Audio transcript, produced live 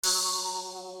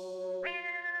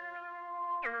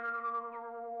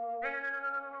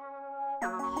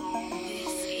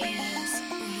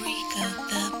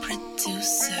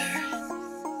producer.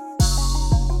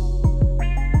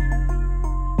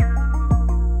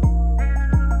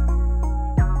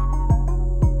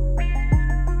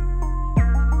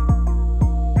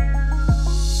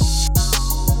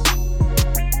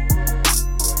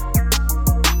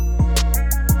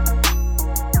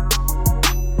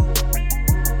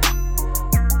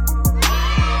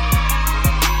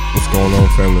 Going on,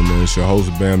 family, man? It's your host,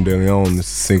 Bam De Leon. This is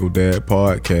Single Dad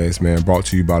Podcast, man, brought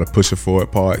to you by the Push It Forward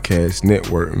Podcast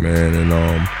Network, man. And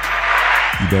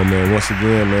man, once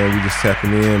again, man, we just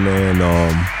tapping in, man.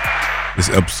 It's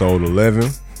episode 11.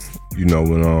 When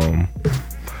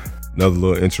another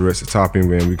little interesting topic,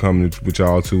 man, we coming with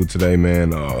y'all too today,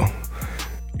 man. A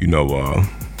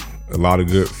lot of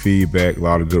good feedback, a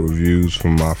lot of good reviews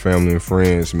from my family and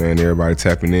friends, man. Everybody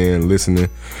tapping in, listening,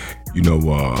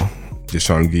 just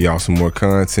trying to get y'all some more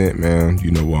content, man.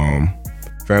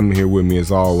 Family here with me as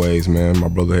always, man. My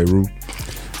brother Heru.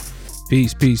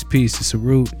 Peace. It's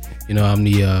Harut. I'm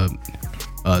the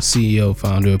CEO,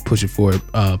 founder of Push It Forward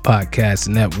Podcast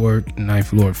Network,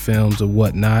 Ninth Lord Films or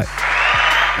whatnot.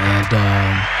 And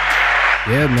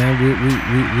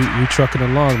man, we trucking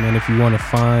along, man. If you want to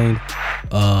find,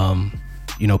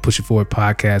 Push It Forward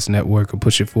Podcast Network or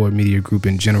Push It Forward Media Group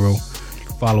in general,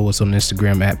 follow us on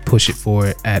Instagram at Push It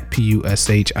Forward at PUSHITFWD.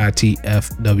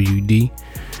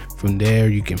 From there,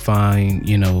 you can find,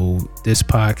 this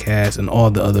podcast and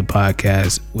all the other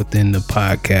podcasts within the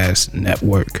podcast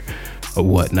network or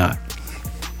whatnot.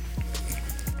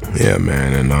 Yeah,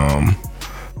 man. And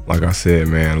like I said,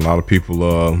 man, a lot of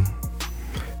people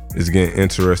is getting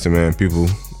interested, man. People,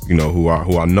 who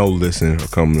I know listen are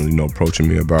coming, approaching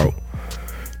me about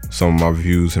some of my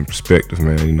views and perspective,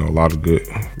 man. A lot of good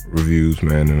reviews,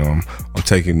 man. And I'm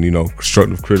taking,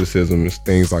 constructive criticism and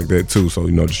things like that too. So,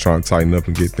 just trying to tighten up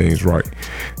and get things right.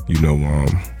 A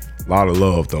lot of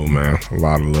love though, man. A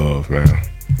lot of love, man.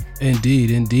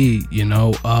 Indeed.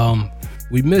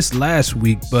 We missed last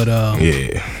week, but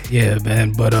yeah,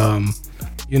 man. But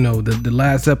the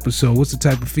last episode, what's the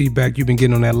type of feedback you've been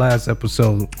getting on that last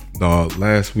episode?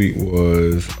 Last week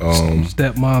was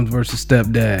stepmoms versus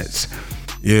stepdads.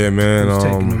 Yeah, man. Who's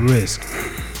taking the risk?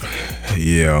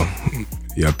 Yeah.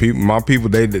 My people,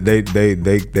 they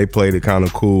played it kind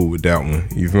of cool with that one.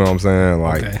 You feel what I'm saying?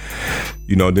 Like, okay.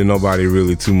 Didn't nobody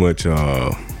really too much.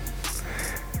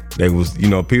 They was,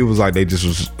 people was like, they just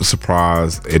was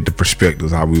surprised at the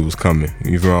perspectives how we was coming.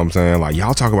 You feel what I'm saying? Like,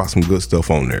 y'all talk about some good stuff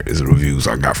on there. Is the reviews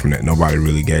I got from that. Nobody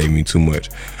really gave me too much.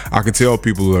 I can tell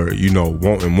people are,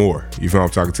 wanting more. You feel what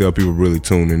I'm saying? I can tell people really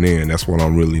tuning in. That's what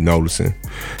I'm really noticing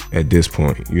at this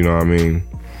point. You know what I mean?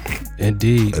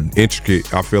 Indeed.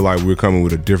 Intricate. I feel like we're coming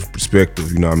with a different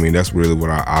perspective. You know what I mean? That's really what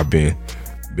I've been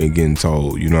getting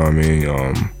told. You know what I mean?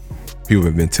 People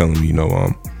have been telling me,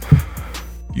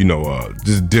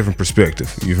 just different perspective.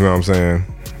 You feel what I'm saying?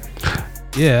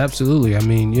 Yeah, absolutely. I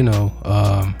mean,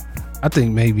 I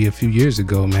think maybe a few years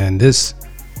ago, man, it's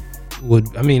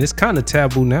kind of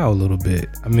taboo now a little bit.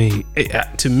 I mean,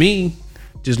 to me,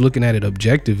 just looking at it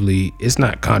objectively, it's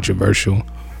not controversial,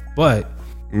 but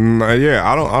yeah,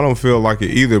 I don't feel like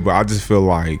it either, but I just feel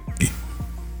like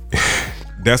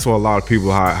that's what a lot of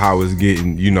people how it's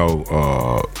getting,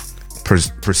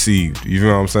 perceived. You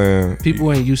know what I'm saying?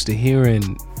 People ain't used to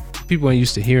hearing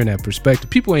that perspective.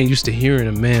 People ain't used to hearing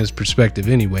a man's perspective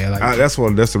anyway. That's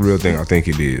the real thing. I think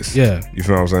it is. Yeah. You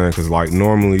feel what I'm saying? Because like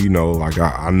normally,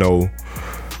 I know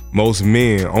most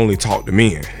men only talk to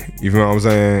men. You feel what I'm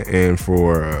saying? And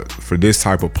for this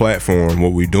type of platform,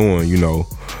 what we doing,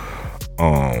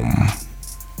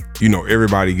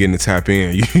 everybody getting to tap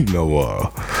in.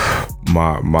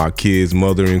 My kid's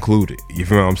mother included. You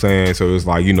feel what I'm saying? So it's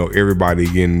like, everybody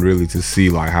getting really to see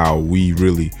like how we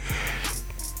really,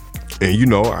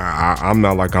 and I'm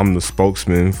not like I'm the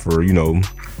spokesman for,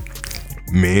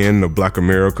 men of Black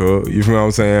America. You feel what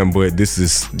I'm saying? But this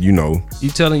is, you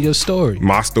telling your story.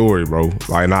 My story, bro.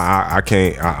 Like, I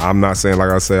can't, I'm not saying, like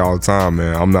I say all the time,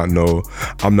 man, I'm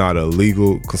not a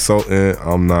legal consultant.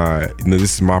 I'm not,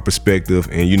 this is my perspective,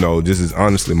 and this is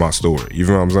honestly my story. You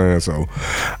feel what I'm saying? So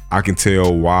I can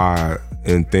tell why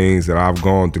and things that I've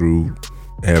gone through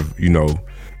have,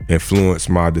 influenced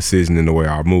my decision in the way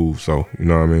I move. So, you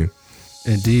know what I mean?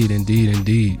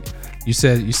 Indeed. You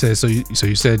said so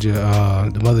you said your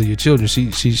the mother of your children, she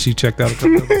checked out a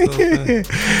couple episodes.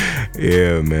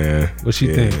 Yeah, man. What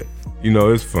she think?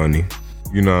 It's funny.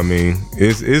 You know what I mean?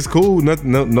 It's cool. No,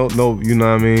 you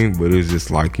know what I mean? But it's just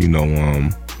like,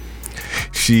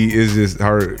 she is just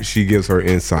her. She gives her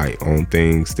insight on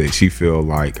things that she feel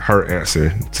like her answer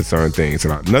to certain things.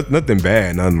 And nothing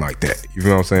bad, nothing like that. You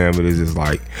feel what I'm saying? But it's just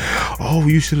like, oh,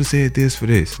 you should have said this for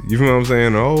this. You feel what I'm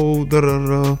saying? Oh, da da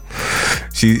da.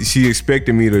 She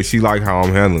expected me to. She like how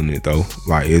I'm handling it though.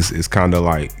 Like it's kind of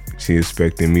like she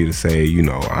expecting me to say, you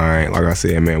know, I ain't, like I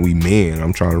said, man, we men.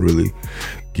 I'm trying to really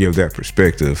give that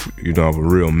perspective, you know, of a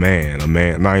real man. A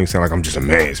man, not even saying like I'm just a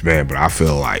man's man, but I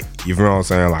feel like, you feel what I'm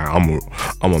saying? Like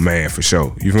I'm a man for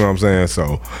sure. You feel what I'm saying?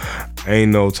 So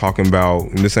ain't no talking about,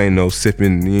 and this ain't no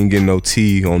sipping, you ain't getting no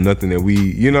tea on nothing that we,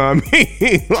 you know what I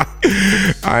mean? Like,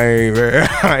 I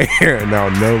ain't hearing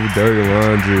out no dirty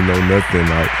laundry, no nothing.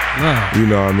 Like, you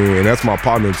know what I mean? And that's my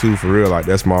partner too, for real. Like,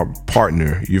 that's my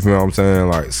partner. You feel what I'm saying?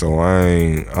 Like, so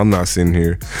I'm not sitting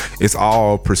here. It's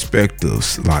all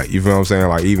perspectives. Like, you feel what I'm saying?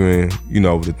 Like, even, you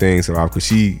know, the things that cause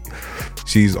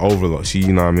she's overload. She,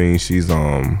 you know what I mean? She's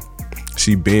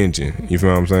she binging, you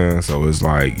feel what I'm saying? So it's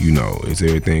like, you know, it's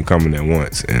everything coming at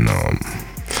once, and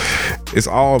it's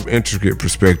all intricate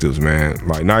perspectives, man.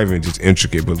 Like, not even just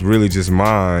intricate, but really just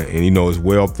mine, and you know, it's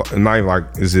well not even like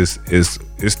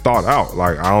it's thought out.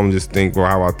 Like, I don't just think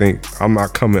how I think. I'm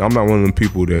not one of them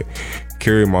people that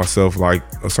carry myself like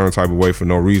a certain type of way for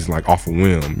no reason, like off a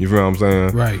whim. You feel what I'm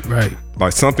saying? Right.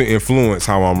 Like, something influenced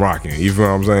how I'm rocking. You feel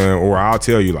what I'm saying? Or I'll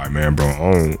tell you, like, man, bro, I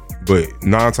don't. But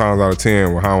 9 times out of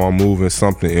 10, with how I'm moving,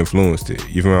 something influenced it.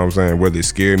 You feel what I'm saying? Whether it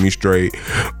scared me straight,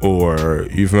 or,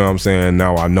 you feel what I'm saying?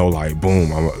 Now I know, like,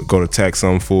 boom, I'm gonna attack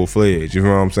something full fledged. You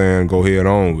feel what I'm saying? Go head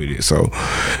on with it. So,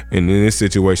 and in this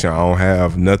situation, I don't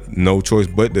have no choice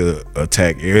but to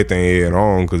attack everything head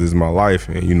on, because it's my life,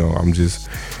 and you know, I'm just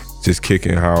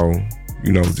kicking how,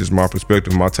 you know, just my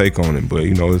perspective, my take on it. But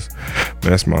you know,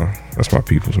 that's my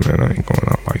people's, man. I ain't going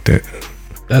out like that.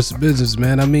 That's business,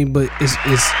 man. I mean, but it's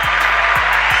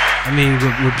I mean,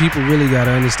 what people really got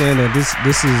to understand, that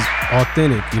this is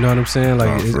authentic. You know what I'm saying?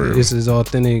 Like, this is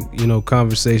authentic, you know,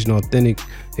 conversation, authentic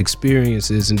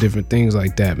experiences, and different things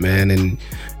like that, man. And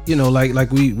you know,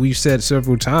 like we've said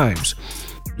several times,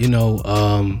 you know,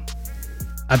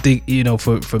 I think, you know,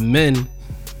 for men,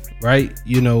 right?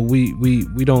 You know,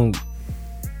 we don't.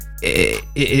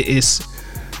 It's,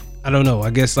 I don't know. I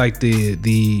guess like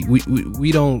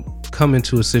we don't come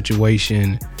into a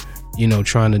situation, you know,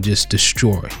 trying to just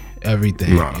destroy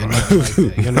everything. Nah. You know, like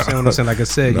that. You understand what I'm saying? Like I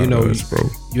said, you know,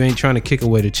 you ain't trying to kick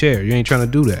away the chair. You ain't trying to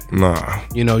do that. Nah.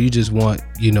 You know, you just want,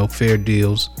 you know, fair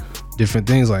deals, different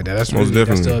things like that. That's really,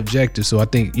 that's the objective. So I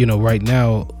think, you know, right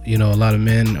now, you know, a lot of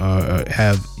men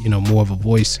have, you know, more of a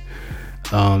voice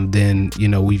than, you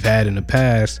know, we've had in the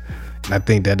past. And I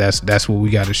think that's what we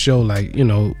got to show. Like, you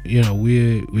know,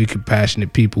 we're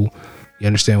compassionate people. You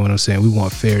understand what I'm saying? We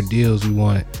want fair deals. We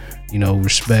want, you know,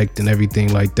 respect and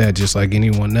everything like that, just like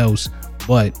anyone else.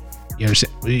 But you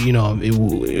understand, you know,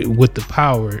 with the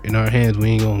power in our hands, we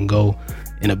ain't gonna go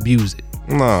and abuse it.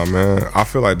 Nah, man. I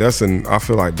feel like that's I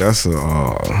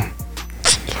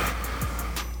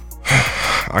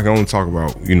can only talk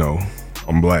about, you know,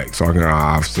 I'm black, so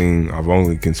I've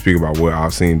only can speak about what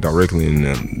I've seen directly in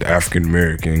the African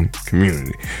American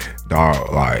community.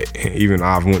 Dog, like, even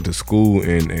I've went to school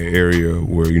in an area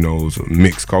where, you know, it was a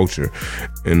mixed culture,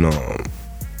 and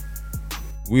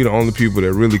we the only people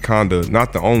that really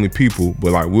not the only people,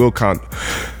 but like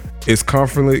it's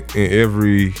conflict in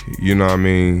every, you know what I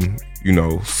mean, you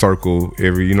know, circle,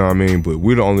 every, you know what I mean, but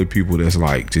we're the only people that's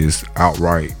like just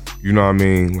outright, you know what I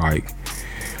mean, like,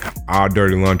 our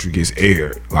dirty laundry gets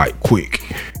aired like quick.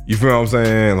 You feel what I'm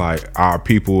saying? Like, our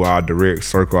people, our direct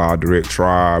circle, our direct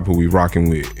tribe who we rocking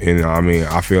with. And I mean,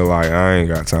 I feel like I ain't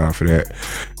got time for that.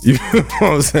 You know what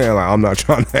I'm saying? Like, I'm not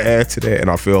trying to add to that. And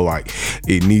I feel like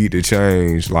it need to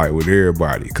change, like, with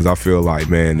everybody. Because I feel like,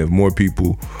 man, if more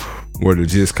people were to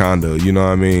just kind of, you know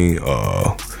what I mean?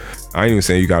 I ain't even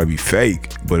saying you got to be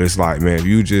fake. But it's like, man, if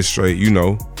you just straight, you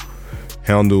know,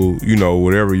 handle, you know,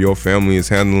 whatever your family is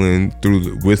handling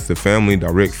with the family,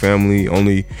 direct family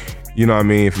only, you know what I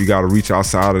mean? If you got to reach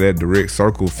outside of that direct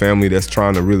circle family that's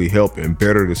trying to really help and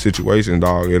better the situation,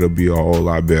 dog, it'll be a whole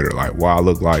lot better. Like, why I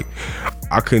look like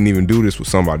I couldn't even do this with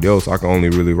somebody else. I can only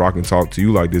really rock and talk to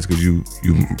you like this because you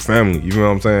family. You feel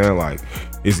what I'm saying? Like,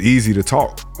 it's easy to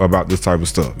talk about this type of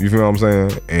stuff. You feel what I'm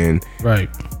saying? And right,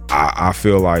 I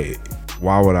feel like,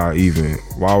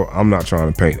 I'm not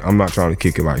trying to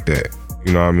kick it like that.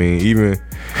 You know what I mean?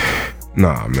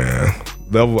 Nah, man.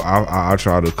 I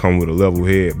try to come with a level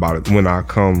head about it. When I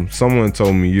come, someone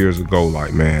told me years ago,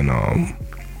 like, man,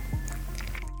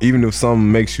 even if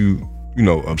something makes you, you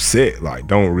know, upset, like,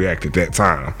 don't react at that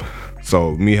time.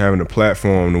 So me having a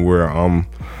platform to where I'm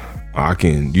I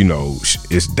can, you know,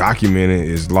 it's documented,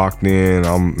 it's locked in.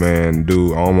 I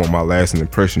don't want my lasting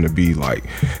impression to be like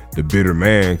the bitter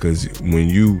man, because when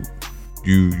you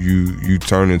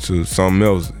turn into something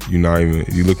else, you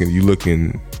looking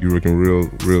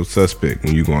real suspect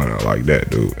when you going out like that,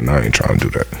 dude. And I ain't trying to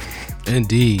do that.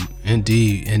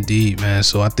 Indeed, man.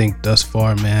 So I think thus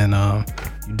far, man,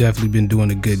 you definitely been doing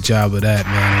a good job of that,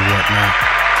 man, and whatnot.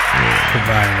 Yeah.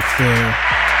 Providing a fair,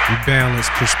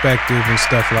 balanced perspective and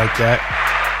stuff like that,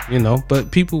 you know.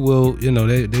 But people will, you know,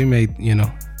 they may, you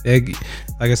know, like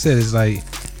I said, it's like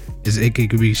it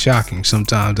could be shocking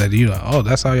sometimes that you know, oh,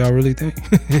 that's how y'all really think.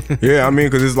 Yeah, I mean,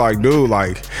 because it's like, dude,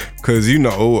 like, because you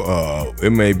know, it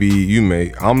may be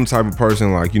I'm the type of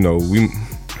person, like, you know,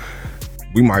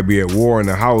 we might be at war in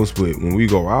the house, but when we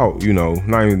go out, you know,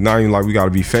 not even like we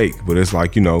gotta be fake, but it's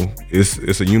like, you know,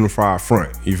 it's a unified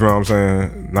front. You feel what I'm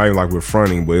saying? Not even like we're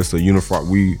fronting, but it's a unified.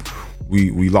 We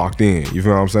locked in. You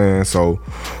feel what I'm saying? So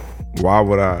why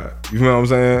would I? You feel what I'm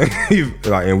saying?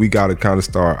 Like, and we gotta kind of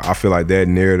start. I feel like that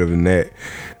narrative and that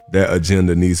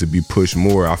agenda needs to be pushed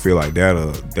more. I feel like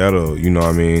that'll you know what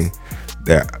I mean?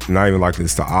 That not even like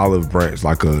it's the olive branch,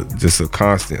 like just a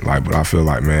constant. Like, but I feel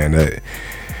like, man,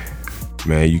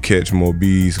 you catch more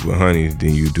bees with honey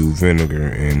than you do vinegar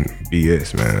and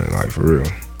BS, man. Like, for real.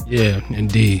 Yeah,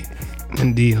 indeed,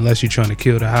 unless you're trying to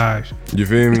kill the hives. You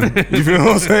feel me? You feel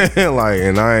what I'm saying? Like,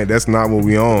 and that's not what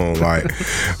we on. Like,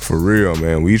 for real,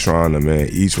 man. We trying to, man,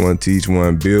 each one teach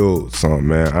one, build something,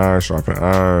 man. Iron sharpen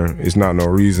iron. It's not no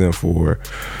reason for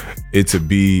it to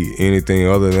be anything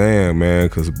other than, man,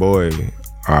 because, boy,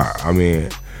 I mean,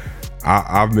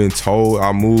 I've been told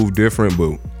I move different,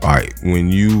 but like when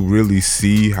you really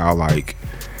see how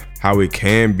it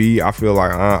can be, I feel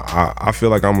like I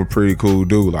feel like I'm a pretty cool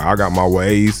dude. Like, I got my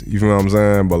ways, you feel what I'm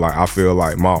saying? But like, I feel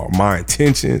like my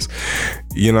intentions,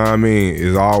 you know what I mean,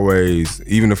 is always,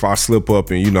 even if I slip up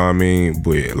and you know what I mean,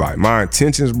 but like my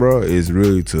intentions, bro, is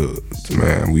really to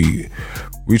man, we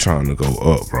trying to go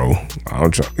up, bro.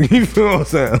 I'm trying, you feel what I'm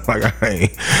saying? Like,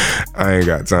 I ain't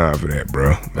got time for that,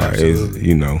 bro. Like, it's,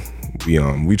 you know,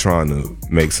 we trying to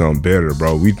make something better,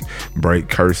 bro. We break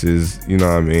curses, you know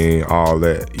what I mean, all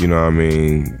that, you know what I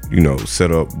mean, you know,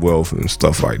 set up wealth and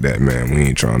stuff like that, man. We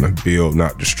ain't trying to build,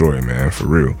 not destroy, man, for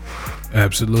real.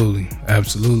 Absolutely.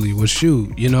 Well,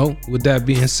 shoot, you know, with that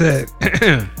being said,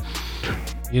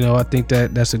 you know, I think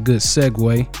that's a good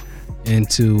segue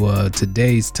into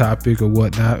today's topic or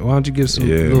whatnot. Why don't you give some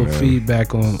little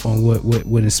feedback on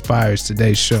what inspires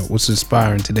today's show? What's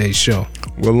inspiring today's show?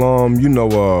 Well, you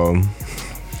know,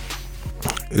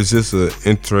 it's just an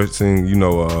interesting, you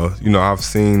know, I've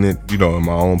seen it, you know, in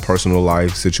my own personal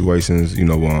life situations, you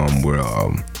know, where,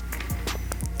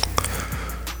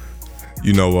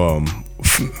 you know,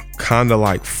 kind of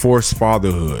like forced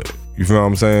fatherhood. You feel what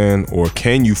I'm saying? Or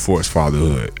can you force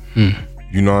fatherhood?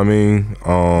 You know what I mean?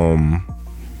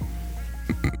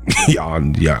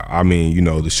 Yeah. I mean, you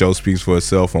know, the show speaks for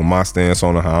itself on my stance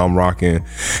on how I'm rocking,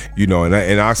 you know, and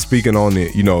I speaking on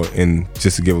it, you know, and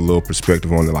just to give a little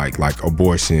perspective on it, like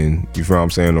abortion, you feel what I'm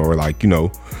saying, or like, you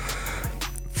know,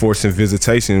 forcing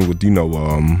visitation with, you know,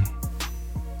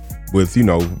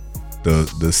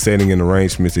 the setting and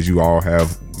arrangements that you all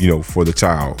have, you know, for the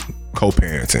child,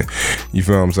 co-parenting. You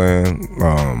feel what I'm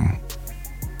saying?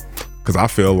 Because I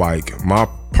feel like, my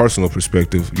personal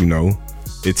perspective, you know,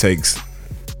 it takes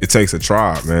a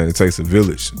tribe, man. It takes a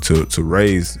village to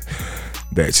raise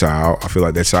that child. I feel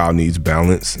like that child needs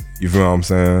balance. You feel what I'm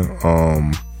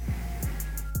saying?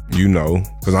 You know,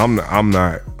 because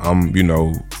I'm you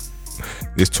know,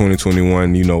 this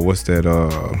 2021, you know, what's that?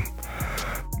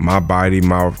 My body,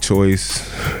 my choice.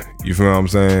 You feel what I'm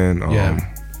saying?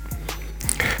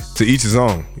 To each his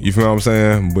own. You feel what I'm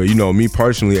saying? But you know, me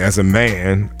personally, as a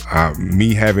man,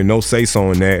 me having no say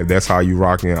so in that, if that's how you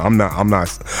rocking. I'm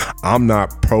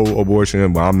not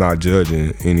pro-abortion, but I'm not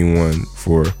judging anyone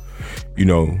for, you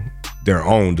know, their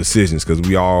own decisions, because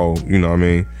we all, you know what I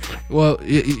mean. Well,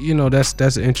 you know, that's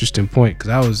an interesting point,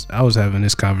 because I was having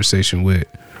this conversation with,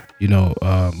 you know,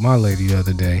 my lady the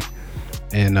other day,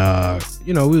 and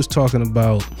you know, we was talking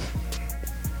about,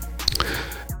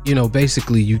 you know,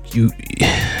 basically you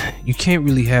can't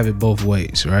really have it both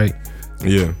ways, right?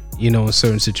 Yeah. You know, in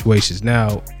certain situations.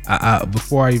 Now, I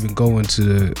before I even go into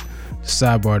the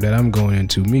sidebar that I'm going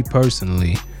into, me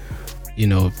personally, you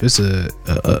know, if it's a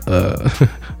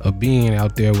being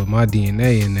out there with my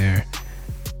DNA in there,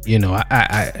 you know,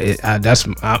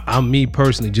 I'm me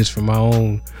personally, just for my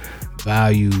own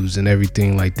values and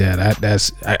everything like that.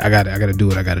 I gotta do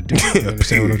what I gotta do. You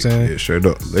understand what I'm saying? Yeah, straight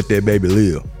up. Let that baby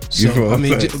live. So I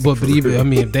mean, but even, I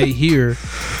mean, if they hear,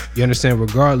 you understand,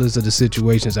 regardless of the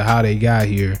situations of how they got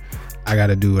here, I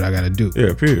gotta do what I gotta do.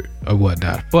 Yeah, period. Or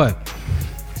whatnot. But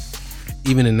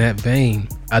even in that vein,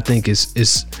 I think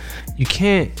it's you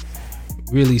can't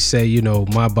really say, you know,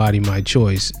 my body, my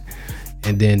choice,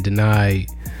 and then deny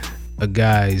a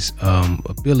guy's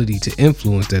ability to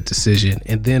influence that decision.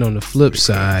 And then on the flip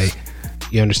side,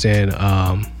 you understand,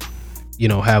 you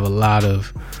know, have a lot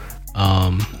of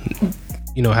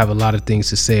things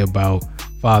to say about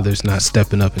fathers not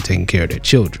stepping up and taking care of their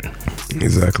children.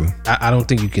 Exactly. I don't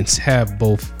think you can have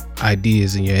both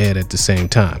ideas in your head at the same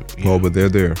time. Oh, but they're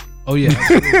there. Oh yeah.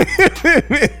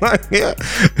 Like, yeah.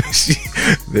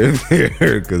 They're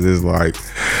there because it's like,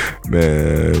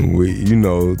 man,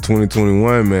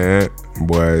 2021, man,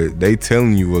 boy, they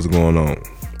telling you what's going on.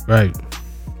 Right.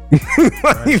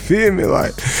 Like, you feel me?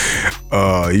 Like,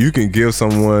 you can pay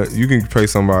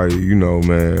somebody, you know,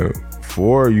 man,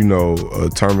 for, you know, a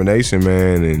termination,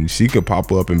 man, and she could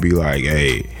pop up and be like,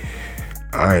 hey,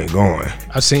 I ain't going.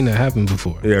 I've seen that happen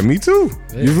before. Yeah, me too.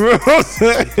 Yeah. You feel what I'm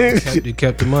saying? You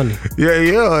kept the money. Yeah,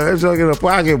 that junk in the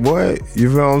pocket, boy. You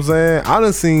feel what I'm saying? I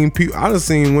done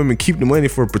seen women keep the money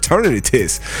for paternity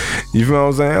tests. You feel what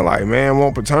I'm saying? Like, man,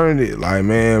 want paternity? Like,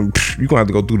 man, you gonna have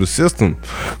to go through the system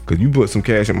because you put some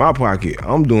cash in my pocket.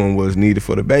 I'm doing what's needed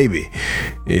for the baby.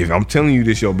 If I'm telling you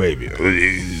this your baby,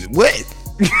 what?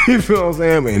 You feel what I'm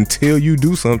saying? But until you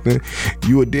do something,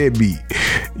 you a deadbeat.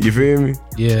 You feel me?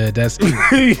 Yeah, that's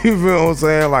you feel what I'm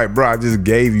saying? Like, bro, I just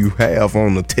gave you half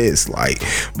on the test. Like,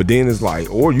 but then it's like,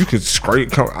 or you could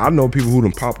I know people who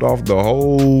done popped off the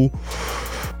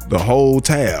whole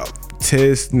tab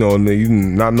test, you know, and you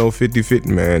not know 50-50,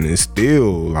 man. And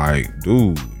still like,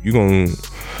 dude, this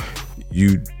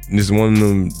is one of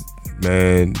them,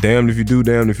 man, damned if you do,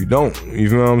 damned if you don't. You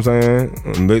feel what I'm saying?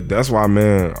 And that's why,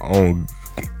 man,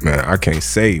 I can't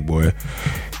say, boy,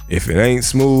 if it ain't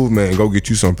smooth, man, go get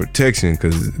you some protection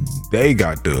because they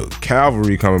got the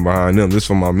cavalry coming behind them. This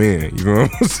for my men. You know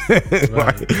what I'm saying?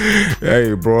 Right. Like,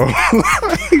 hey, bro.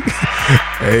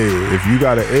 Hey, if you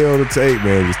got an L to take,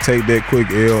 man, just take that quick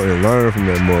L and learn from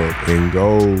that mug and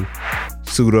go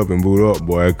suit up and boot up,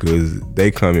 boy, because they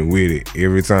coming with it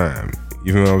every time.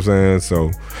 You know what I'm saying?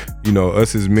 So, you know,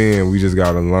 us as men, we just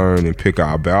got to learn and pick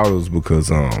our battles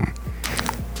because,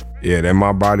 yeah, that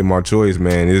my body, my choice,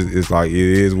 man. It's like, it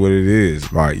is what it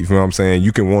is. Like, you feel what I'm saying?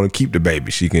 You can want to keep the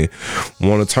baby. She can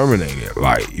want to terminate it.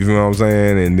 Like, you feel what I'm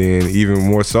saying? And then even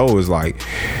more so is like,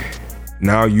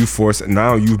 now you've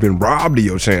been robbed of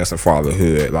your chance of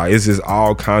fatherhood. Like, it's just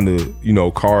all kind of, you know,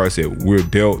 cards that we're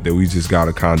dealt that we just got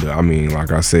to kind of, I mean,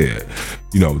 like I said,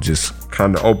 you know, just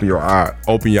kind of open your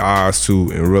eyes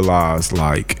to and realize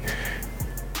like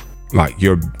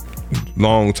your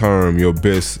long term,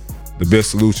 the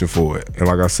best solution for it. And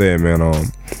like I said, man,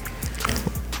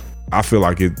 I feel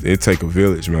like it take a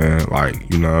village, man. Like,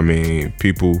 you know what I mean?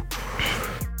 People,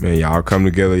 man, y'all come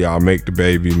together, y'all make the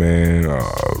baby, man.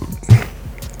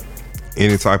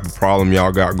 Any type of problem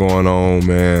y'all got going on,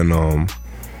 man,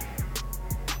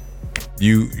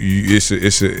 it's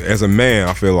as a man,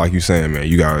 I feel like you saying, man,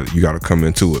 you gotta come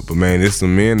into it. But man, there's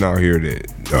some men out here that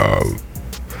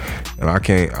and I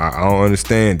don't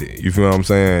understand it. You feel what I'm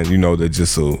saying? You know, that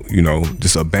just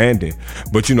abandoned.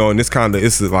 But you know, and it's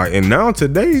like, and now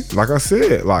today, like I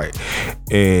said, like,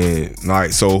 and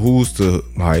like, so who's to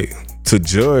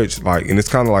judge? Like, and it's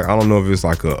kind of like, I don't know if it's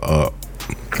like a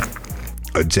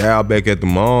jab back at the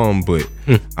mom, but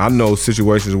I know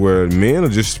situations where men will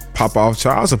just pop off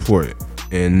child support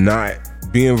and not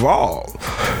be involved.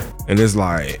 And it's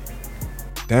like,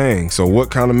 dang, so what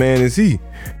kind of man is he?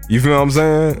 You feel what I'm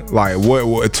saying? Like,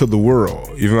 what to the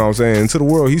world? You feel what I'm saying? To the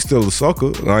world, he's still a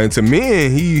sucker. Like, to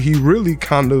men, he really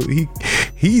kind of he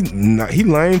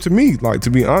lame to me. Like, to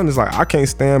be honest, like, I can't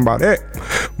stand by that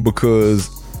because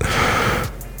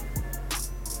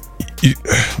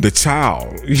the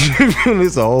child,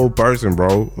 it's a whole person,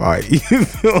 bro. Like, you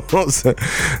feel what I'm saying?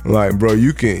 Like, bro,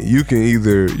 you can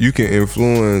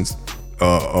influence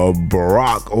a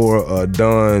Barack or a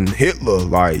Don Hitler.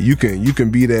 Like, you can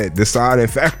be that deciding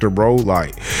factor, bro.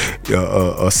 Like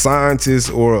a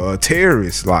scientist or a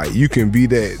terrorist. Like, you can be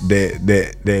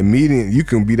that meeting. You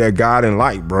can be that guiding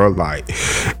light, bro. Like,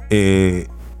 and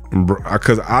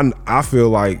because I feel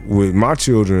like with my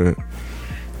children,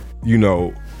 you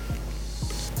know,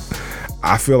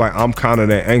 I feel like I'm kind of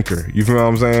that anchor. You feel what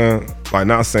I'm saying? Like,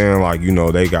 not saying like, you know,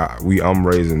 I'm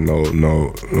raising no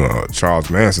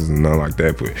Charles Mansons and nothing like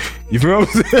that, but you feel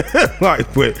what I'm saying?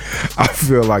 Like, but I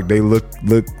feel like they look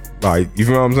like, you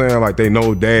feel what I'm saying? Like, they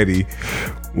know daddy,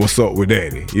 what's up with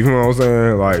daddy? You feel what I'm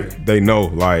saying? Like, they know,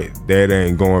 like, dad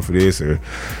ain't going for this, or,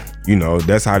 you know,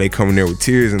 that's how they come in there with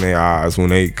tears in their eyes when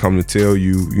they come to tell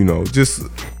you, you know, just,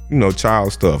 you know,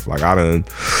 child stuff. Like, I done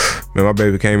Man, my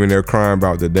baby came in there crying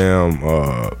about the damn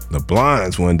the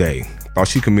blinds one day. Thought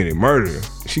she committed murder.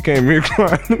 She came here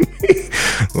crying to me.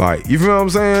 Like, you feel what I'm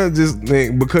saying? Just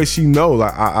because she know,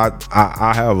 like,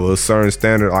 I have a certain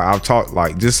standard. Like, I've taught,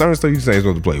 like, just certain stuff you just ain't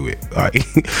supposed to play with. Like,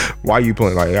 why you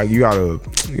playing? Like you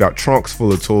got trunks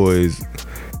full of toys,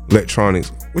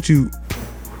 electronics. What you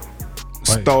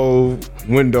Right. Stove,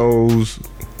 windows,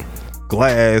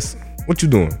 glass. What you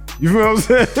doing? You feel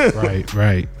what I'm saying?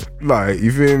 Right. Like,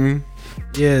 you feel me?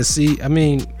 Yeah, see, I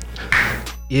mean,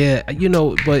 yeah, you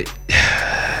know, but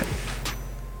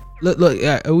look,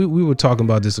 we were talking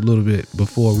about this a little bit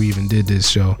before we even did this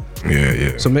show.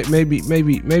 Yeah. So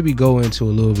maybe go into a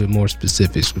little bit more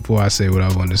specifics before I say what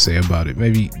I want to say about it.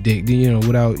 Maybe dig, you know,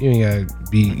 without, you ain't gotta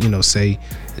be, you know, say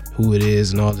who it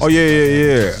is and all this. Oh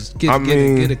yeah. Just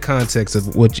get a context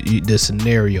of what the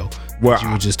scenario that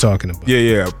you were just talking about.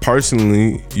 Yeah.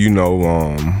 Personally, you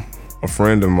know, a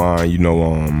friend of mine, you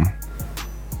know,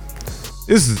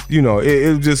 this is, you know,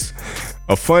 it was just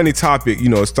a funny topic. You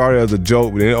know, it started as a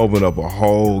joke, but then it opened up a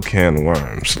whole can of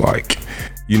worms. Like,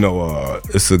 you know,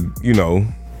 it's a, you know,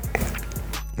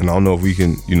 and I don't know if we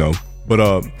can, you know,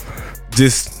 but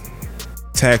just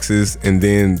taxes, and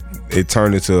then it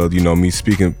turned into, you know, me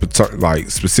speaking like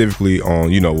specifically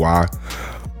on, you know, why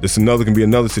this can be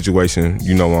another situation,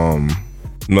 you know,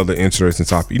 another interesting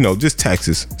topic, you know, just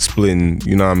taxes splitting,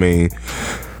 you know what I mean?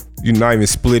 You're not even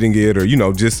splitting it, or, you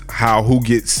know, just who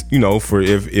gets, you know, for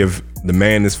if the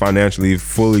man is financially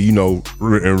fully, you know,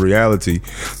 in reality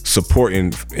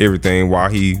supporting everything,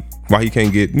 why he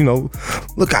can't get, you know,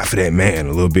 look out for that man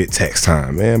a little bit tax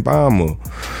time, man. Buy him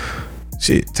a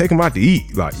shit, take him out to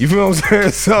eat, like, you feel what I'm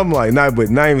saying? Something like that, but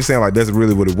not even saying like that's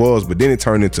really what it was. But then it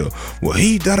turned into, well,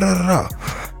 he da da da da,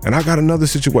 and I got another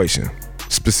situation,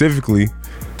 specifically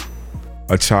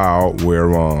a child where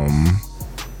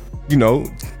you know,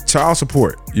 child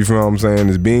support, you feel what I'm saying,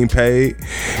 is being paid,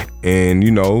 and,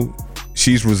 you know,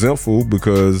 she's resentful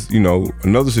because, you know,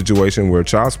 another situation where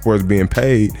child support is being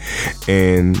paid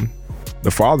and the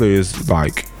father is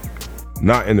like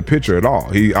not in the picture at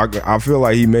all. I feel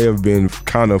like he may have been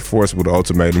kind of forced with the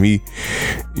ultimatum. He,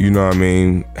 you know what I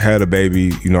mean, had a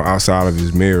baby, you know, outside of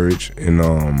his marriage,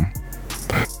 and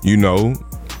you know,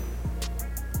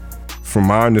 from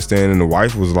my understanding, the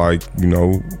wife was like, you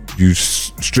know, you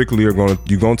strictly you're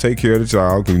gonna take care of the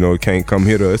child, you know, it can't come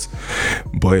hit us,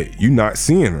 but you not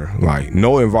seeing her, like,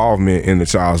 no involvement in the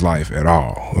child's life at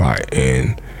all, like,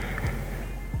 and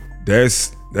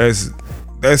that's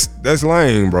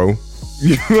lame, bro.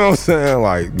 You know what I'm saying?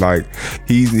 Like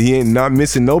he ain't not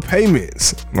missing no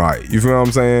payments. Like, you feel what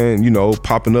I'm saying? You know,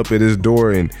 popping up at his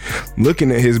door and looking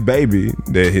at his baby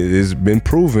that has been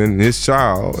proven his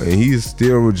child, and he's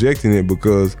still rejecting it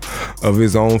because of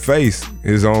his own face,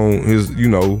 his you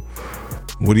know,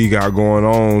 what he got going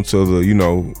on to the, you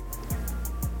know,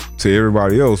 to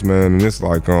everybody else, man. And it's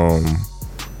like,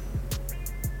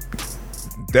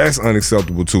 that's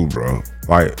unacceptable too, bro.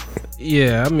 Like,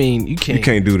 yeah, I mean, you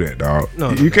can't do that, dog.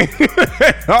 No, you can't do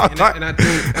that, dog. And I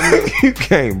think, I mean, you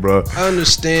can't, bro. I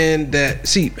understand that.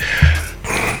 See,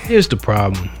 here's the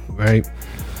problem, right?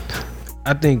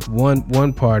 I think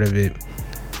one part of it,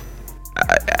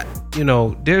 you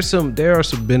know, there are some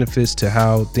benefits to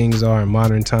how things are in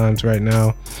modern times right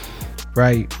now,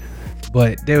 right?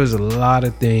 But there was a lot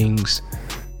of things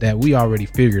that we already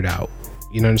figured out.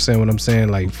 You know, understand what I'm saying?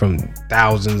 Like, from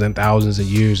thousands and thousands of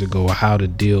years ago, how to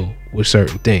deal with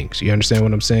certain things. You understand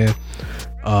what I'm saying?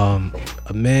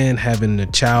 A man having a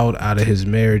child out of his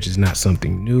marriage is not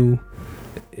something new.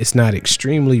 It's not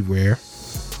extremely rare.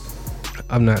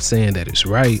 I'm not saying that it's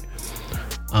right,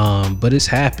 but it's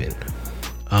happened.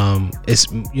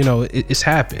 It's, you know, it's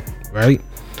happened, right?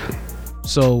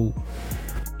 So,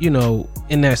 you know,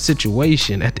 in that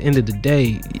situation, at the end of the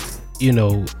day, you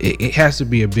know, it has to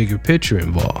be a bigger picture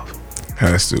involved.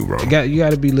 Has to, bro. You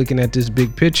got to be looking at this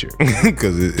big picture,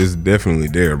 because it's definitely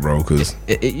there, bro. Because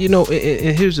you know,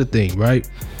 and here's the thing, right?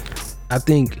 I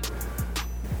think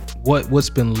what's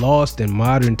been lost in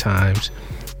modern times,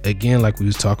 again, like we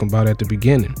was talking about at the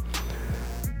beginning,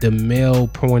 the male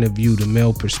point of view, the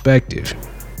male perspective,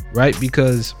 right?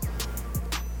 Because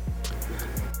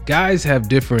guys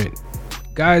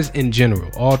in general,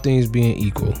 all things being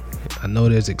equal, I know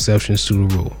there's exceptions to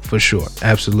the rule, for sure,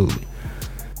 absolutely.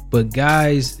 But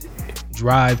guys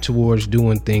drive towards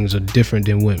doing things are different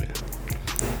than women.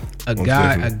 A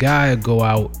guy will go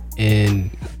out and,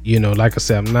 you know, like I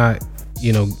said, I'm not,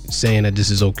 you know, saying that this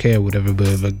is okay or whatever, but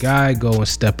if a guy go and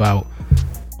step out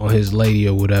on his lady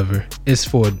or whatever, it's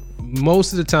for,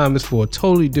 most of the time, it's for a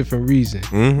totally different reason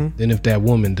than if that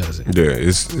woman does it. Yeah,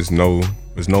 it's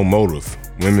no motive.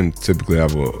 Women typically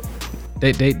have a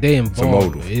they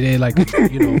involved. They like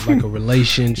like a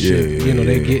relationship. Yeah,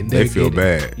 they feel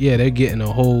bad. Yeah, they're getting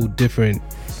a whole different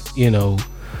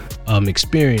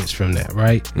experience from that,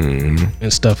 right? Mm-hmm.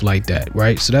 And stuff like that,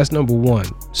 right? So that's number one.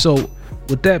 So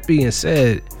with that being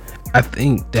said, I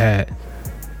think that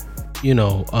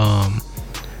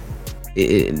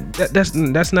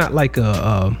that's not like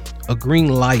a green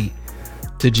light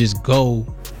to just go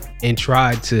and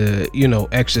try to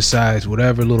exercise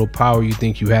whatever little power you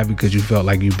think you have because you felt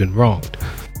like you've been wronged.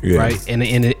 Yeah. Right.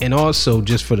 And also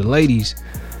just for the ladies,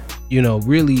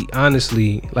 really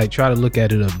honestly, like try to look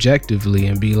at it objectively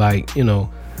and be like,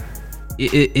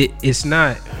 it's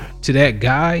not to that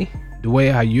guy the way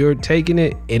how you're taking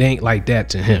it, it ain't like that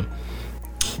to him.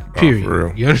 Period.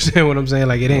 Oh, you understand what I'm saying?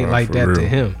 Like it ain't like that real. To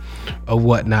him or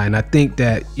whatnot. And I think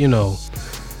that,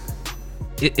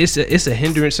 it's a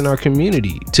hindrance in our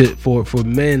community for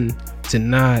men to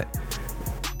not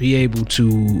be able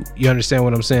to, you understand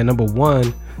what I'm saying? Number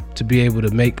one, to be able to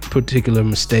make particular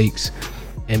mistakes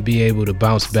and be able to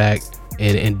bounce back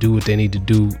and do what they need to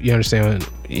do. You understand?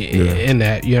 In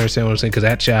that, you understand what I'm saying? Because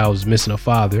that child is missing a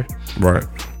father.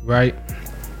 Right.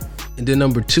 And then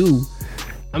number two,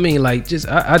 I mean, like,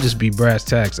 I just be brass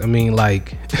tacks. I mean,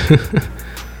 like,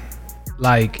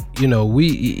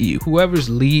 whoever's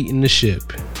leading the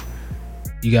ship,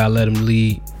 you gotta let him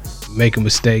lead. Make a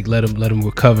mistake, let him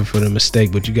recover for the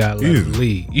mistake, but you gotta let him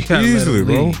lead. You gotta let him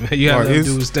lead. Bro. You gotta let him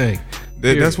do his thing.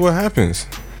 That's what happens.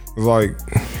 Like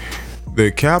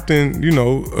the captain,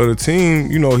 of the team,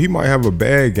 he might have a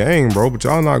bad game, bro, but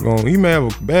y'all not going. He may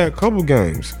have a bad couple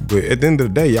games, but at the end of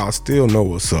the day, y'all still know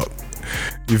what's up.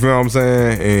 You feel what I'm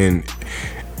saying? And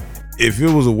if it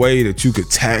was a way that you could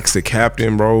tax the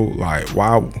captain, bro, like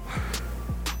why?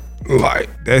 Like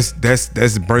that's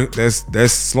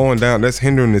slowing down. That's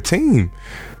hindering the team.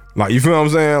 Like, you feel what I'm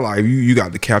saying? Like you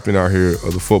got the captain out here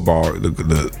of the football.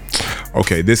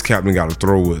 Okay, this captain got to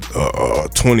throw with a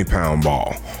 20-pound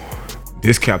ball.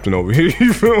 This captain over here,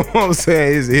 you feel what I'm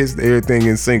saying? His everything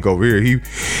in sync over here.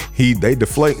 They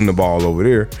deflating the ball over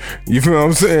there. You feel what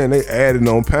I'm saying? They adding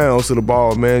on pounds to the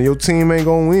ball, man. Your team ain't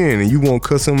gonna win, and you gonna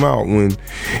cuss him out when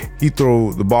he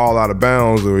throw the ball out of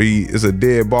bounds or it's a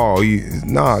dead ball.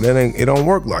 It don't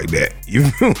work like that. You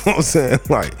feel what I'm saying?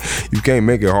 Like, you can't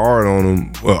make it hard on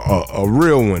him. A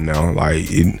real one now. Like,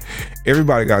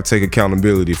 everybody gotta take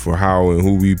accountability for how and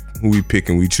who we pick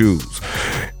and we choose.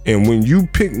 And when you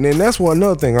pick, and that's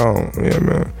another thing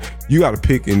man. You gotta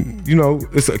pick, and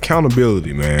it's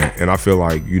accountability, man. And I feel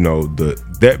like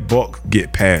that buck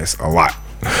get passed a lot.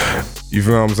 You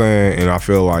feel what I'm saying? And I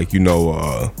feel like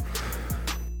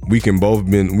we can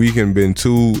been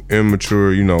too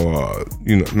immature,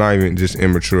 not even just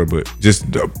immature, but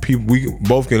just the people. We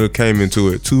both can have came into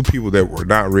it. Two people that were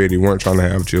not ready, weren't trying to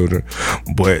have children,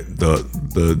 but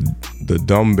the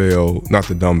dumbbell, not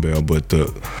the dumbbell, but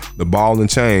the ball and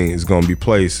chain is gonna be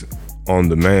placed on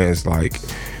the man's. Like,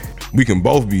 we can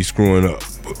both be screwing up.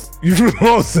 You know what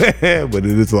I'm saying? But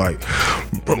it is like,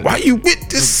 bro, why you with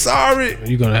this? Sorry.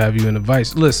 You're gonna have you in the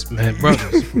vice. Listen, man,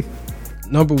 brothers.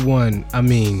 Number one, I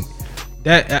mean,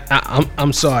 that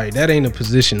I'm sorry, that ain't a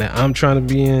position that I'm trying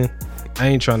to be in. I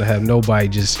ain't trying to have nobody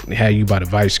just have you by the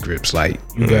vice grips, like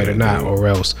you better not, or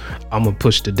else I'm gonna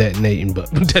push the detonating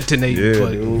button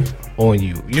on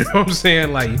you. You know what I'm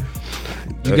saying? Like,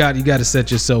 you got to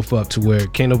set yourself up to where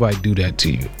can't nobody do that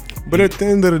to you. But at the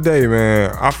end of the day,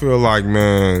 man, I feel like,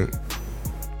 man,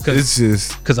 it's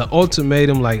just because an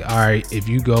ultimatum, like, all right, if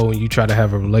you go and you try to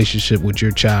have a relationship with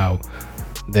your child,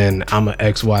 then I'm an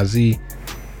XYZ.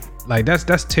 Like,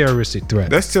 that's terroristic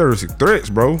threat. That's terroristic threats,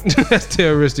 bro. That's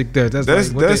terroristic threats.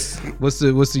 What's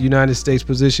the United States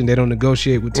position? They don't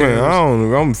negotiate with terrorists.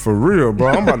 Man, I'm for real, bro.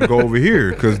 I'm about to go over here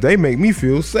because they make me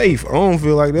feel safe. I don't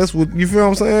feel like that's what you feel what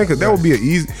I'm saying, because that would be an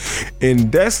easy,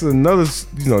 and that's another.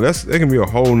 That can be a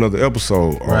whole nother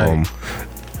episode. Right.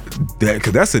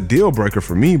 Because that's a deal breaker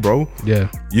for me, bro. Yeah.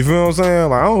 You feel what I'm saying?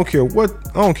 Like, I don't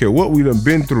care what we done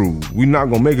been through. We not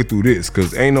gonna make it through this,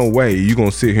 because ain't no way you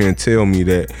gonna sit here and tell me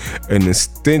that an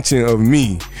extension of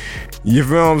me, you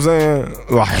feel what I'm saying,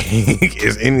 like,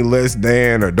 is any less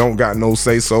than or don't got no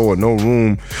say so or no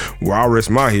room where I rest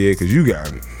my head, because you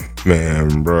got,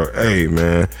 man, bro, hey,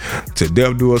 man, to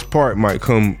death do us part might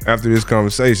come after this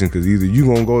conversation, because either you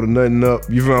gonna go to nothing up,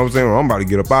 you feel what I'm saying, or I'm about to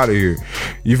get up out of here.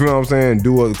 You feel what I'm saying?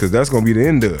 Do it, because that's gonna be the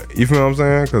end of it. You feel what I'm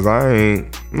saying? Because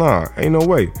ain't no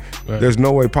way. Right. There's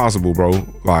no way possible, bro.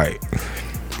 Like,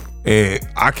 and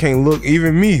I can't look,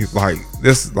 even me, like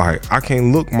this, like, I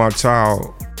can't look my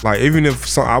child, like, even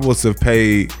if I was to have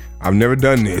paid, I've never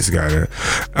done this, guy.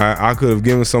 I could have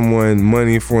given someone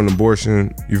money for an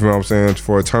abortion, you feel what I'm saying,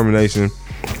 for a termination,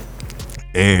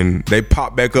 and they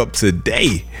pop back up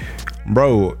today,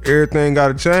 bro, everything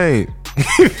gotta change.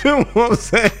 You feel what I'm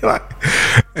saying? Like,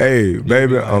 hey,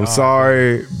 baby, I'm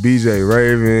sorry, BJ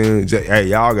Raven. Hey,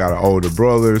 y'all got an older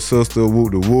brother, sister,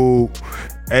 whoop the whoop.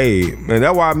 Hey, man,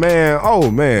 that's why, man.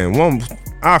 Oh man,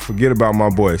 I forget about my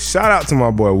boy. Shout out to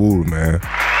my boy Woo, man.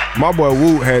 My boy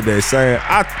Woo had that saying.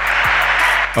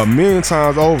 A million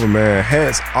times over, man.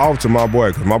 Hats off to my boy,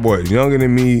 because my boy is younger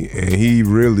than me, and he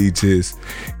really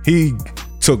he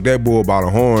took that bull by the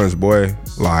horns, boy.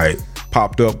 Like,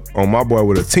 popped up on my boy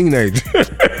with a teenager.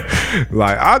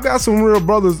 Like, I got some real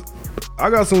brothers.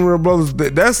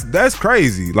 That's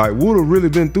crazy. Like, Wood've really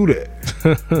been through that.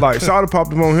 Like, Shawty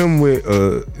popped up on him with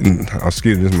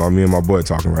excuse me, this is me and my boy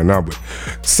talking right now, but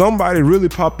somebody really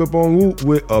popped up on Wood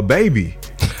with a baby.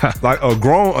 Like a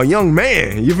young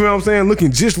man. You feel what I'm saying?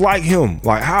 Looking just like him.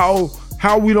 Like, how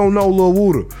we don't know Lil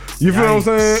Wooda. You feel what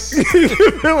I'm saying? You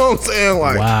feel what I'm saying?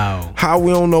 Like, wow. How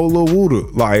we don't know Lil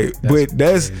Wooda. Like,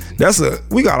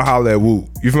 we gotta holler at Wood.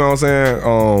 You feel what I'm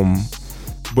saying?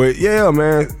 But yeah,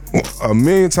 man, a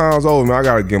million times over, man, I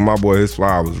gotta give my boy his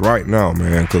flowers right now,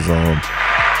 man, because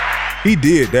he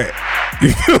did that.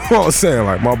 You feel what I'm saying?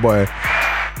 Like, my boy,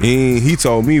 he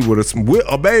told me with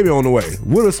a baby on the way,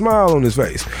 with a smile on his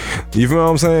face. You feel what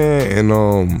I'm saying?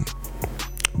 And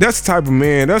that's the type of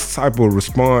man, that's the type of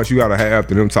response you gotta have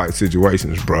to them type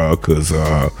situations, bro. Cause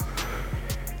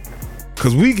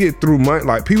we get through money.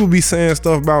 Like, people be saying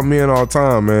stuff about men all the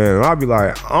time, man, and I be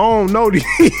like, I don't know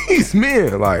these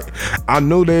men. Like, I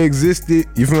know they existed.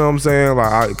 You feel what I'm saying?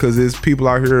 Like, cause there's people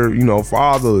out here, you know,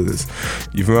 fathers.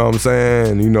 You feel what I'm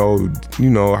saying? You know,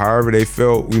 however they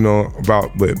felt, you know,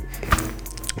 about, but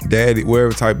daddy,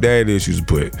 whatever type dad issues.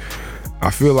 But I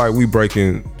feel like we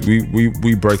breaking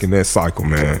that cycle,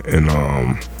 man, and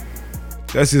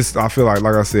that's just, I feel like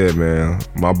I said, man,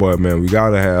 my boy, man, we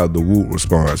gotta have the Woot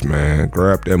response, man.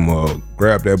 Grab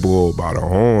that bull by the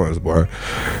horns, boy,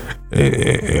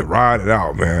 and ride it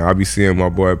out, man. I be seeing my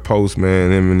boy post,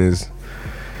 man, him and his,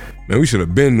 man, we should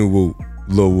have been Lil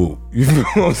Woot. You know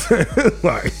what I'm saying?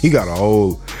 Like, he got a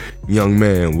whole young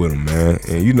man with him, man.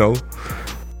 And you know,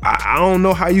 I don't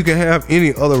know how you can have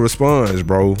any other response,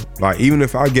 bro. Like, even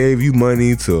if I gave you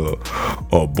money to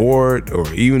abort,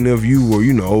 or even if you were,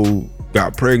 you know,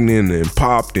 got pregnant and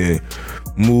popped and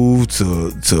moved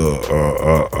to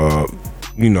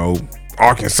you know,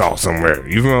 Arkansas somewhere.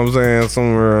 You feel what I'm saying?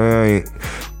 Somewhere,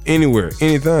 anywhere,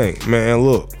 anything. Man,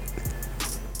 look,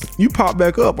 you pop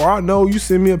back up, or I know you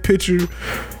send me a picture,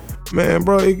 man,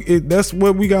 bro, that's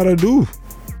what we gotta do.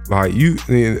 Like,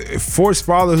 forced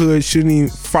fatherhood should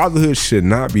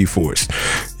not be forced.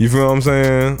 You feel what I'm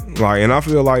saying? Like, and I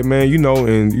feel like, man, you know,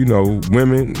 and you know,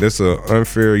 women, that's a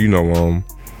unfair, you know,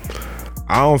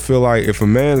 I don't feel like if a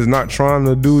man is not trying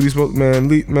to do these,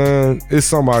 man, it's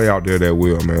somebody out there that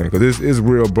will, man. Because it's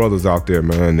real brothers out there,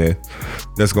 man,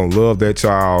 that's gonna love that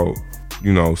child.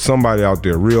 You know, somebody out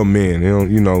there, real men.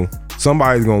 You know,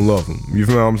 somebody's gonna love them. You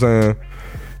feel what I'm saying?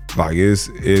 Like, it's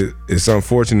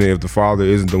unfortunate if the father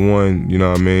isn't the one. You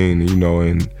know what I mean? You know,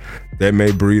 and that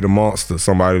may breed a monster,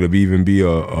 somebody to even be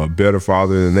a better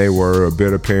father than they were, a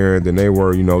better parent than they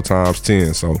were, you know, times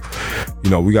 10. So, you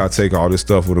know, we gotta take all this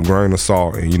stuff with a grain of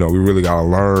salt, and, you know, we really gotta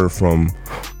learn from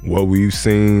what we've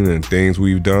seen and things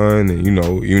we've done. And, you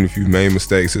know, even if you've made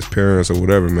mistakes as parents or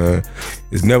whatever, man,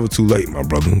 it's never too late, my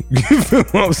brother. You feel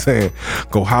what I'm saying?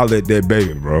 Go holler at that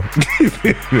baby, bro.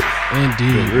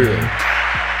 Indeed, man.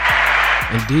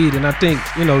 Indeed. And I think,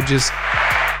 you know, just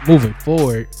moving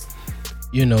forward,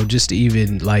 you know, just to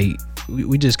even, like,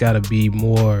 we just got to be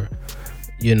more,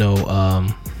 you know,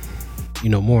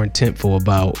 more intentful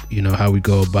about, you know, how we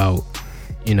go about,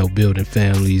 you know, building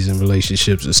families and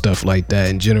relationships and stuff like that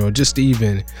in general, just to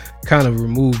even kind of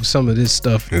remove some of this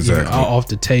stuff, exactly, you know, off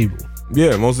the table.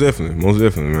 Yeah, most definitely,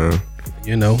 man.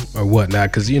 You know, or whatnot,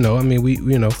 because, you know, I mean,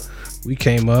 we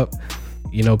came up,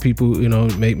 you know, people, you know,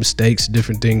 make mistakes,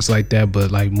 different things like that,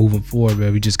 but, like, moving forward,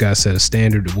 man, we just got to set a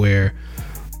standard where,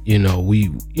 you know,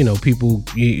 people,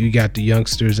 you got the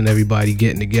youngsters and everybody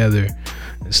getting together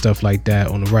and stuff like that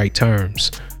on the right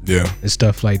terms. Yeah. And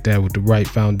stuff like that with the right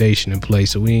foundation in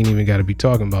place. So we ain't even got to be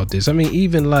talking about this. I mean,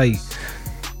 even like,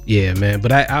 yeah, man.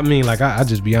 But I mean, like, I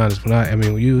just be honest.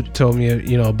 When you told me,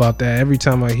 you know, about that, every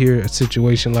time I hear a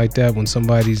situation like that, when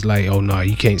somebody's like, oh, no,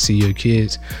 you can't see your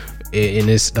kids, and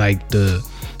it's like the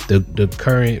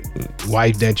current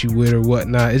wife that you with or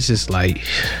whatnot, it's just like,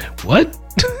 what?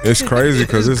 It's crazy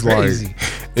because it's crazy. Like,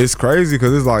 it's crazy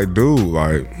because it's like, dude,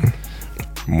 like,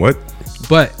 what?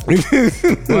 But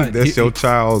that's your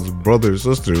child's brother or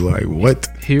sister. Like, what?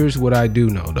 Here's what I do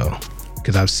know, though,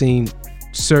 because I've seen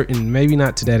certain, maybe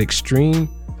not to that extreme.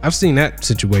 I've seen that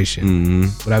situation,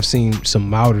 but I've seen some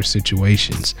milder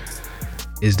situations.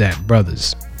 Is that,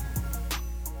 brothers,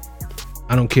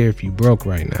 I don't care if you broke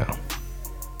right now.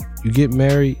 You get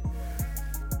married,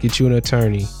 get you an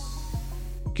attorney,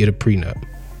 get a prenup.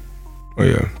 Oh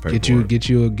yeah, get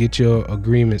your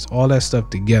agreements, all that stuff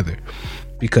together,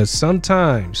 because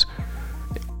sometimes,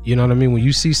 you know what I mean, when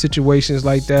you see situations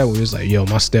like that where it's like, yo,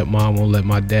 my stepmom won't let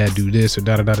my dad do this or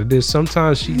da this.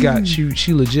 Sometimes she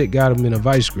legit got him in a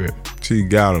vice grip. She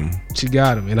got him,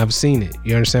 and I've seen it.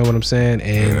 You understand what I'm saying?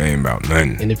 And it ain't about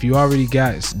nothing. And if you already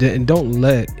got it, then don't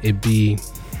let it be,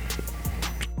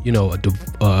 you know,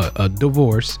 a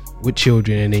divorce with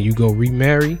children, and then you go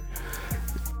remarry.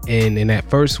 And in that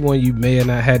first one, you may have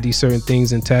not had these certain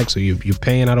things intact, so you're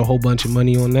paying out a whole bunch of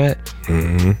money on that.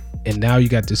 And now you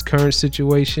got this current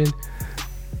situation,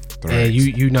 and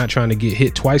you're not trying to get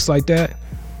hit twice like that.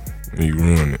 And you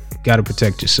ruin it. Got to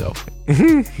protect yourself.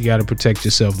 You got to protect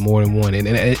yourself more than one. And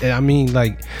I mean,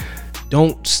 like,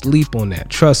 don't sleep on that.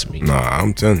 Trust me. Nah,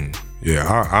 I'm telling you. Yeah,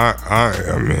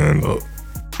 I man, look,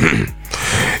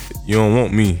 you don't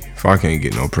want me if I can't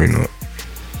get no prenup.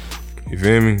 You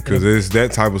feel me? Because it's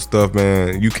that type of stuff,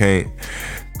 man. You can't.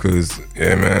 Because,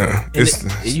 yeah, man.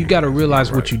 You got to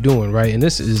realize what you're doing, right? And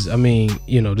this is, I mean,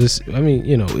 you know,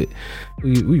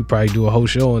 we probably do a whole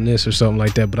show on this or something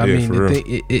like that. But I mean,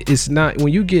 it's not,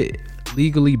 when you get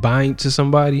legally bind to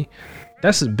somebody,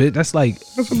 that's a business.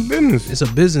 It's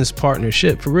a business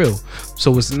partnership for real.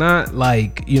 So it's not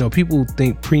like, you know, people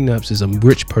think prenups is a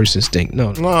rich person's thing.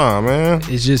 No, nah, man.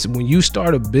 It's just when you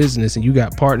start a business and you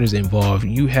got partners involved,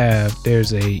 you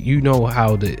know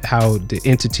how the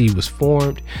entity was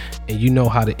formed, and you know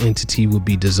how the entity will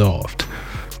be dissolved.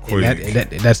 And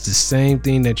that's the same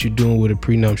thing that you're doing with a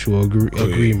prenuptial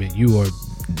agreement. You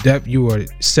are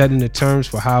setting the terms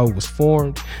for how it was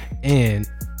formed, and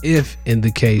if in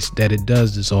the case that it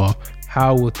does dissolve,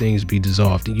 how will things be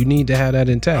dissolved? And you need to have that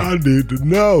intact. I need to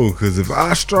know, because if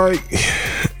I strike,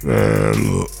 man,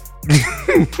 look,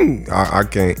 I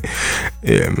can't.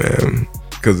 Yeah, man.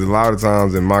 Because a lot of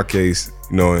times, in my case,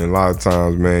 you know, and a lot of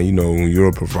times, man, you know, when you're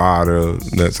a provider,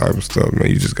 that type of stuff, man,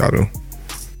 you just gotta.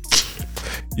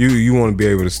 You want to be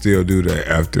able to still do that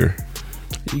after.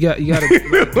 You got to. You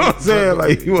know what I'm saying?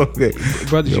 Like, you want that.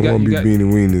 Brothers, you want to be beanie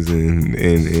weenies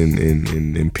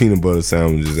and peanut butter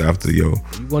sandwiches after, yo.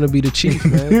 You want to be the chief,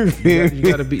 man.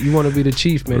 You want to be the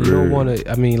chief, man. You don't want to,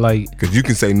 I mean, like. Because you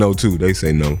can say no, too. They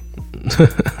say no.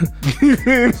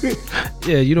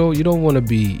 Yeah, you don't want to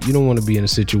be in a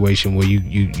situation where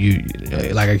you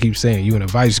like I keep saying, you in a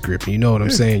vice grip. You know what I'm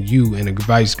saying? You in a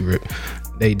vice grip.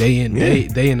 They in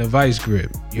the vice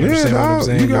grip. You understand what I'm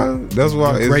saying? That's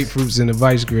why grapefruits in the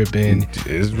vice grip, and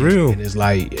it's real. And it's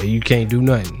like you can't do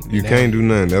nothing. You can't do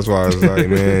nothing. That's why it's like,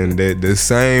 man,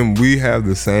 we have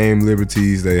the same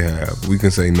liberties they have. We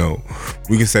can say no.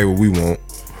 We can say what we want.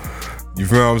 You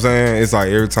feel what I'm saying? It's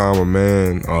like every time a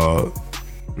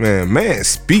man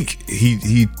speak,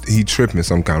 he tripping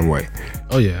some kind of way.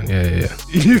 Oh yeah.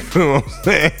 You feel what I'm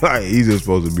saying? Like, he's just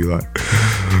supposed to be like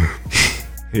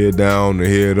head down or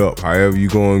head up, however you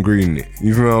going greeting it.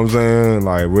 You feel what I'm saying?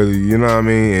 Like, whether, you know what I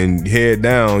mean, and head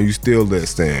down, you still let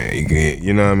stand.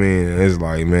 You know what I mean? And it's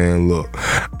like, man, look,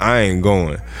 I ain't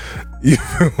going. You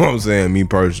feel what I'm saying? Me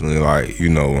personally, like, you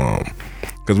know,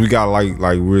 because we got like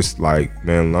we're like,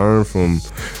 man, learn from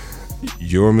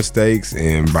your mistakes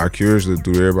and vicariously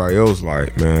through everybody else.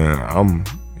 Like, man,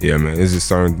 it's just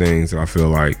certain things that I feel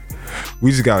like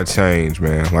we just gotta change,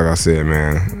 man. Like I said,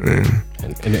 man,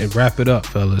 and wrap it up,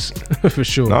 fellas, for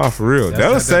sure. Nah, for real.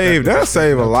 That'll save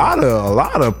a lot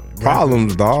of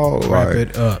problems, dog. Wrap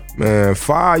it up, man.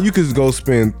 You could go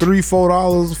spend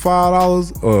 $3-4,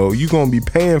 $5, you gonna be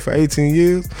paying for 18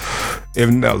 years. If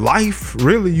life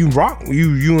really you involved,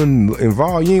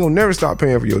 you ain't gonna never stop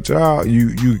paying for your child.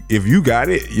 If you got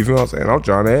it, you feel what I'm saying? I'm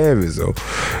trying to have it, so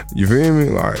you feel me?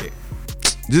 Like,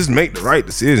 just make the right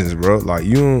decisions, bro. Like,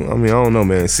 I don't know,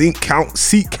 man. Seek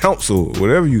counsel,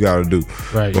 whatever you gotta do,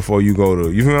 right, before you go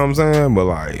to. You feel what I'm saying? But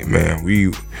like, man,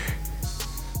 we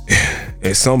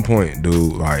at some point,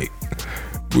 dude, like,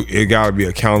 it gotta be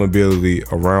accountability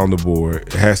around the board.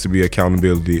 It has to be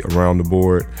accountability around the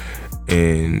board,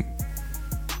 and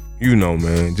you know,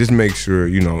 man, just make sure,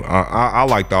 you know, I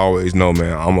like to always know,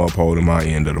 man, I'm upholding my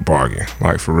end of the bargain.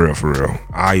 Like, for real.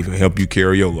 I even help you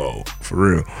carry your load, for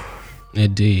real.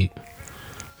 Indeed,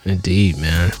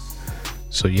 man.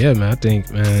 So yeah, man, I think,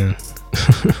 man,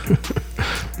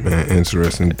 man,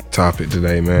 interesting topic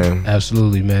today, man.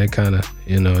 Absolutely, man. Kind of,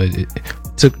 you know,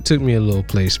 took me a little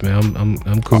place, man.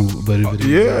 I'm cool, but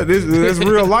yeah, this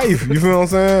real life. You feel what I'm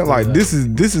saying? Like this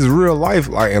is real life.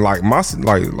 Like and like my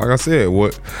like I said,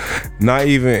 what not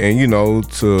even and you know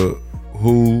to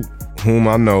whom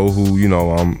I know who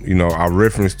I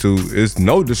reference to. It's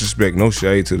no disrespect, no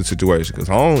shade to the situation because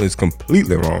home is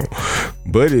completely wrong,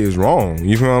 but it is wrong.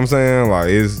 You feel what I'm saying? Like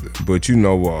but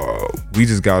we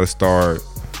just gotta start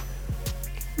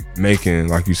making,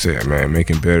 like you said, man,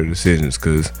 making better decisions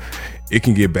because it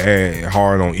can get bad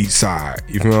hard on each side.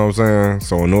 You feel what I'm saying?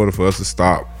 So in order for us to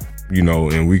stop, and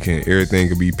everything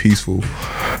can be peaceful,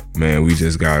 man, we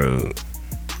just gotta,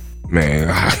 man,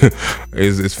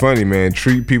 it's funny, man,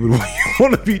 treat people the way you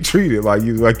want to be treated. Like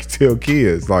you tell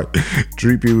kids, like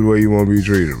treat people the way you want to be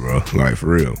treated, bro. Like for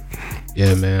real.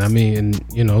 Yeah, man. I mean,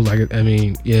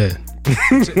 yeah.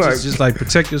 just like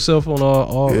protect yourself on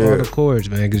all the chords,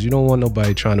 man, because you don't want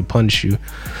nobody trying to punish you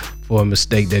for a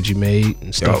mistake that you made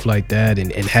and stuff like that,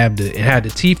 and have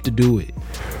the teeth to do it.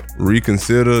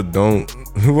 Reconsider. Don't.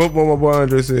 What my boy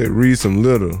Andre said. Read some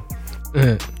little.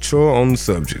 Chore on the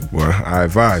subject, boy. I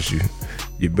advise you.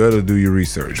 You better do your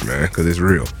research, man, because it's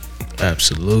real.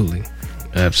 Absolutely,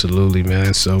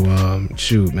 man. So,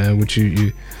 shoot, man. What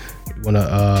you want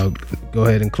to go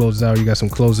ahead and close out? You got some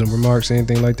closing remarks,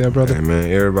 anything like that, brother? Hey,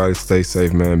 man, everybody stay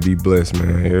safe, man. Be blessed,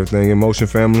 man. Everything in motion,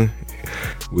 family.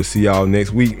 We'll see y'all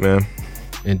next week, man.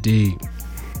 Indeed.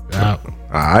 Out. All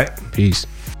right. Peace.